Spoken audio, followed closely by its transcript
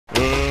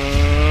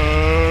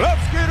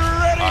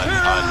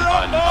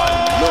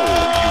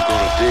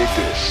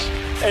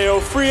Yo,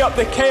 free up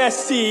the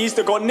KSCs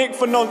that got nicked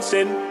for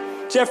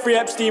nonsense. Jeffrey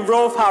Epstein,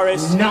 Rolf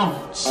Harris,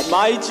 Nonce. and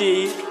my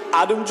G,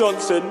 Adam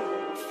Johnson.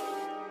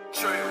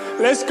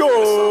 Let's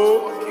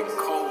go.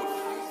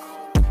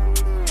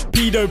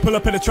 Pedo pull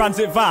up in a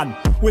transit van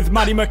with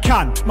Maddie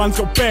McCann. Man's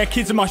got bare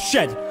kids in my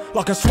shed,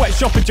 like a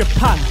sweatshop in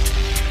Japan.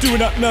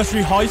 Doing up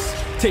nursery heist,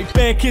 take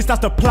bare kids,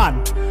 that's the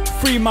plan.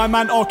 Free my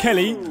man R.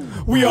 Kelly,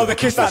 we are the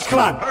Kiss That's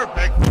clan.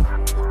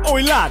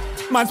 Oi lad,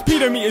 man's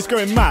pedo meter's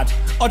going mad.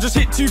 I just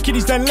hit 2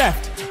 kiddies then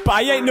left, but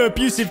I ain't no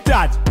abusive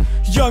dad.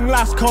 Young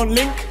lass can't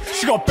link,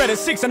 she got bed at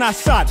 6 and that's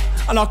sad.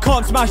 And I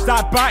can't smash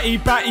that batty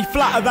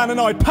flatter than an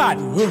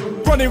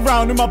iPad. Running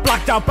round in my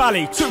blacked out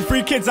bally, took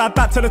 3 kids, add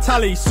that to the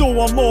tally. Saw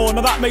 1 more,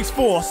 now that makes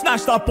 4.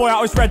 Snatched that boy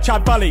out his red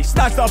Chad Valley,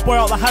 snatched that boy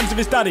out the hands of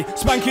his daddy.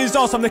 Spank his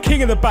ass, I'm the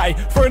king of the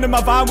batty. Throwing in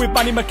my van with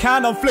Manny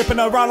McCann, I'm flipping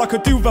her around like a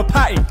Duva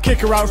patty. Kick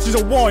her out, she's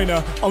a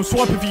whiner, I'm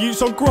swiping for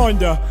utes on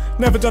Grindr.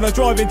 Never done a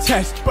driving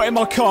test, but in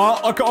my car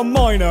I got a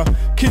minor.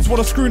 Kids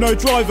want a screw no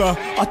driver,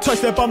 I touch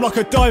their bum like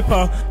a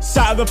diaper.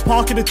 Sat at the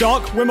park in the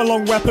dark with my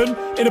long weapon,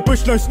 in a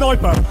bush no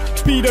sniper.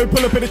 Speedo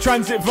pull up in a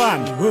transit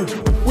van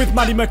with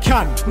Maddie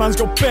McCann. Man's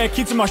got bare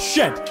kids in my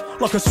shed,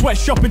 like a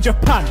sweatshop in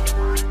Japan.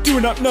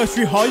 Doing up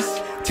nursery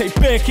heist, take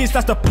bare kids,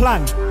 that's the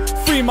plan.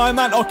 Free my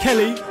man R.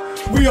 Kelly,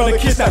 we are the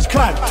Kiss That's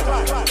clan.